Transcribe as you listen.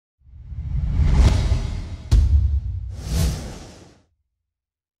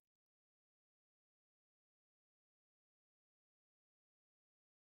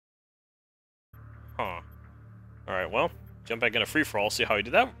Huh. Alright, well, jump back in a free-for-all, see how he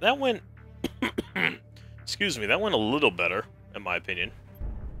did. That went... Excuse me, that went a little better, in my opinion.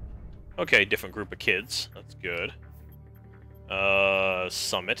 Okay, different group of kids. That's good.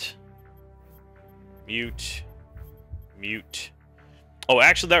 Summit. Mute. Mute. Oh,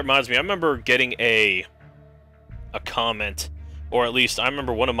 actually, that reminds me. I remember getting a comment, or at least I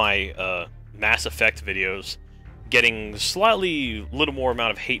remember one of my Mass Effect videos getting slightly little more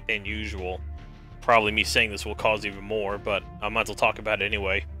amount of hate than usual. Probably me saying this will cause even more, but I might as well talk about it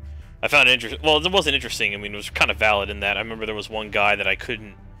anyway. I found it interesting. Well, it wasn't interesting. I mean, it was kind of valid in that I remember there was one guy that I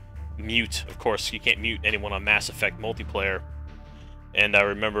couldn't mute. Of course, you can't mute anyone on Mass Effect multiplayer. And I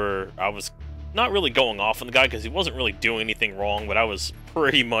remember I was not really going off on the guy because he wasn't really doing anything wrong, but I was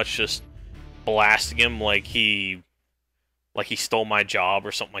pretty much just blasting him like he stole my job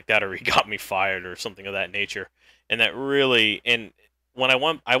or something like that, or he got me fired or something of that nature. And that really, and when I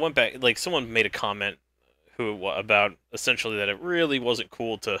went back, like someone made a comment about essentially that it really wasn't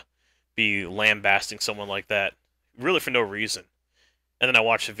cool to be lambasting someone like that, really for no reason. And then I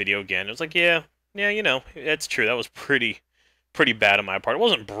watched the video again. It was like, yeah, you know, it's true. That was pretty bad on my part. It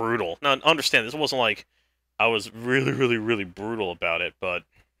wasn't brutal. Now, understand, this wasn't like I was really brutal about it, but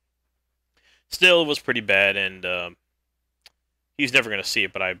still, it was pretty bad, and he's never going to see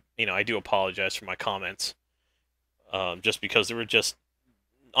it, but I do apologize for my comments, just because they were just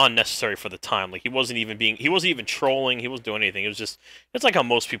unnecessary for the time. Like, he wasn't even trolling, he wasn't doing anything. It was just, it's like how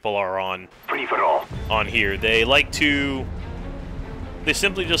most people are on here. They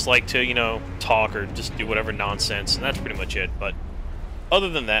simply just like to, you know, talk or just do whatever nonsense, and that's pretty much it. But other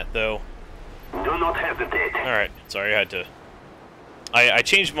than that, though... Do not hesitate. Alright, sorry, I had to... I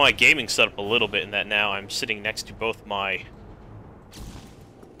changed my gaming setup a little bit in that now I'm sitting next to both my...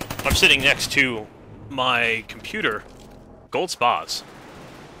 I'm sitting next to my computer, Gold Spas.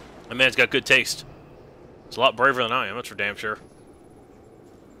 That man's got good taste. He's a lot braver than I am, that's for damn sure.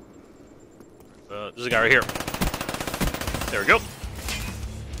 There's a guy right here. There we go.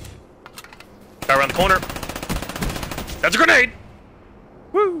 Guy around the corner. That's a grenade!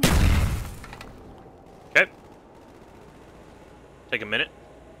 Woo! Okay. Take a minute.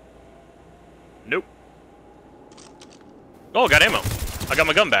 Nope. Oh, got ammo. I got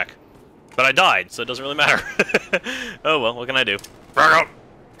my gun back. But I died, so it doesn't really matter. Oh well, what can I do? Frag out!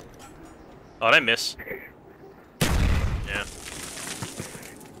 Oh, did I miss? Yeah.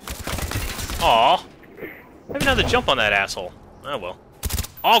 Aw. I haven't had to jump on that asshole. Oh well.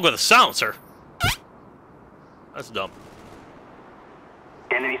 I'll go with a silencer. That's dumb.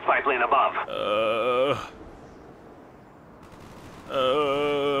 Enemy spy plane above.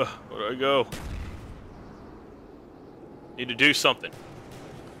 Where do I go? Need to do something.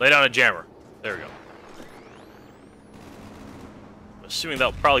 Lay down a jammer. There we go. I'm assuming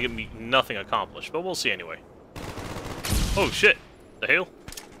that'll probably get me nothing accomplished, but we'll see anyway. Oh shit! The hell?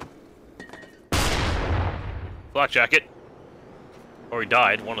 Flak jacket. Or he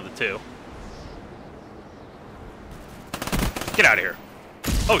died, one of the two. Get out of here.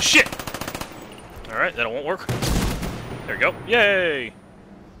 Oh shit! Alright, that won't work. There we go. Yay!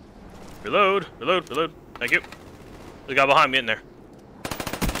 Reload, reload, reload. Thank you. There's a guy behind me in there.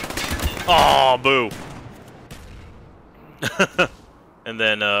 Aw, boo. And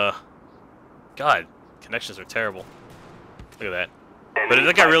then, God, connections are terrible. Look at that. But if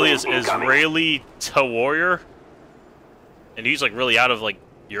that guy really is Israeli to warrior, and he's like really out of like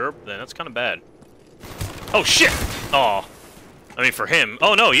Europe, then that's kind of bad. Oh shit! Aw. I mean, for him.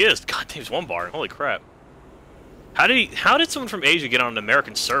 Oh no, he is. God damn, he's one bar. Holy crap. How did someone from Asia get on an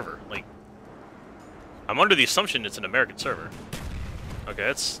American server? Like, I'm under the assumption it's an American server. Okay,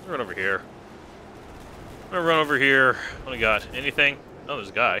 let's run over here. I'm gonna run over here. What do we got? Anything? Oh, there's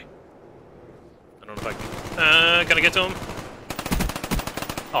a guy. I don't know if I can I get to him?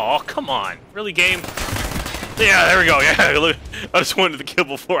 Oh, come on. Really, game? Yeah, there we go. Yeah, I just wanted to kill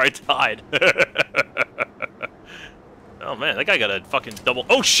before I died. Oh man, that guy got a fucking double.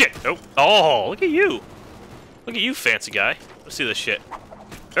 Oh shit! Nope. Oh, look at you. Look at you, fancy guy. Let's see this shit.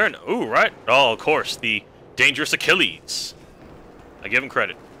 There. Ooh, right. Oh, of course, the dangerous Achilles. I give him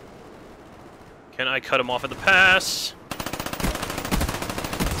credit. Can I cut him off at the pass?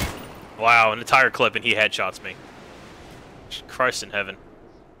 Wow, an entire clip and he headshots me. Christ in heaven.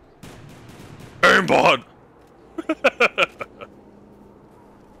 Aimbot!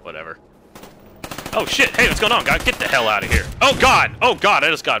 Whatever. Oh shit, hey, what's going on, guy? Get the hell out of here. Oh god, I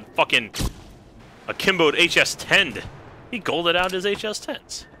just got fucking akimboed HS-10'd. He golded out his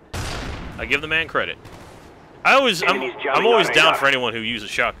HS-10s. I give the man credit. I'm always down for anyone who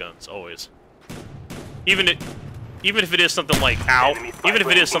uses shotguns, always. Even if it is something like, ow, even if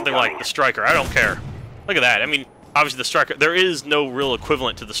it is something like the Striker, I don't care. Look at that. I mean, obviously the striker... There is no real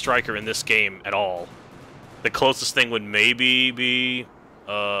equivalent to the striker in this game at all. The closest thing would maybe be...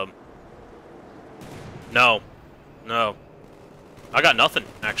 No. No. I got nothing,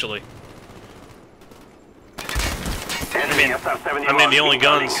 actually. I mean, the only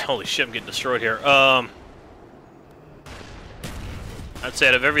guns... Holy shit, I'm getting destroyed here. I'd say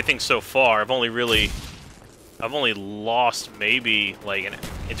out of everything so far, I've only lost maybe, like,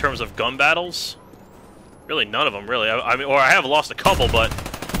 in terms of gun battles, really none of them, really. I mean, or I have lost a couple, but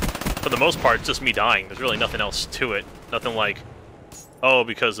for the most part, it's just me dying. There's really nothing else to it. Nothing like, oh,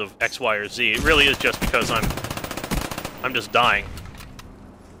 because of X, Y, or Z. It really is just because I'm just dying.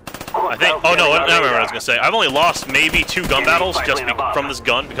 I think... Oh, no, I remember what I was going to say. I've only lost maybe 2 gun battles just from this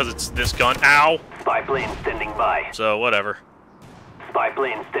gun, because it's this gun. Ow! Spy plane standing by. So, whatever. Spy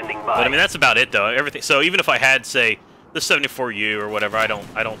plane standing by. But I mean, that's about it, though. Everything. So even if I had, say, the 74U or whatever, I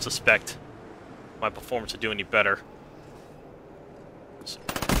don't suspect my performance to do any better. So,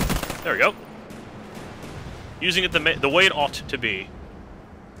 there we go. Using it the way it ought to be.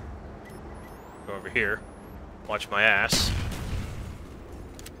 Go over here. Watch my ass.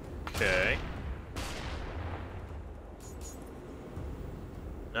 Okay.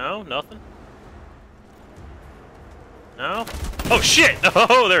 No, nothing. No? Oh shit!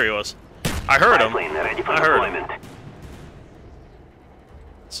 Oh, there he was. I heard him. I heard him.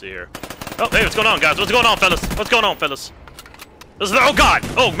 Let's see here. Oh, hey, what's going on, guys? What's going on, fellas? What's going on, fellas? This is oh god!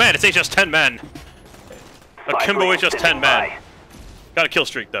 Oh man, it's HS-10 man. Akimbo HS-10 man. Got a kill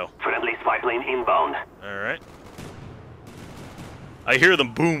streak though. Friendly spy plane inbound. All right. I hear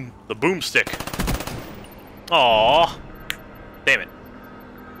them boom. The boomstick. Aww. Damn it.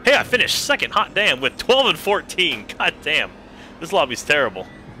 Hey, I finished second, hot damn, with 12 and 14. God damn. This lobby's terrible.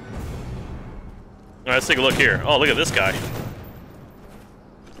 Alright, let's take a look here. Oh, look at this guy.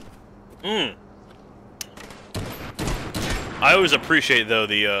 I always appreciate, though,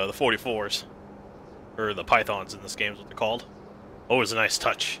 the 44s. Or the Pythons in this game is what they're called. Always a nice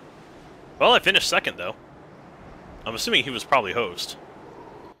touch. Well, I finished second, though. I'm assuming he was probably host.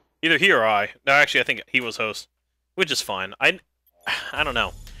 Either he or I. No, actually, I think he was host. Which is fine. I don't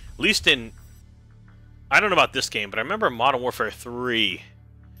know. At least in... I don't know about this game, but I remember in Modern Warfare 3,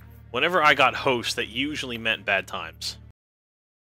 whenever I got host, that usually meant bad times.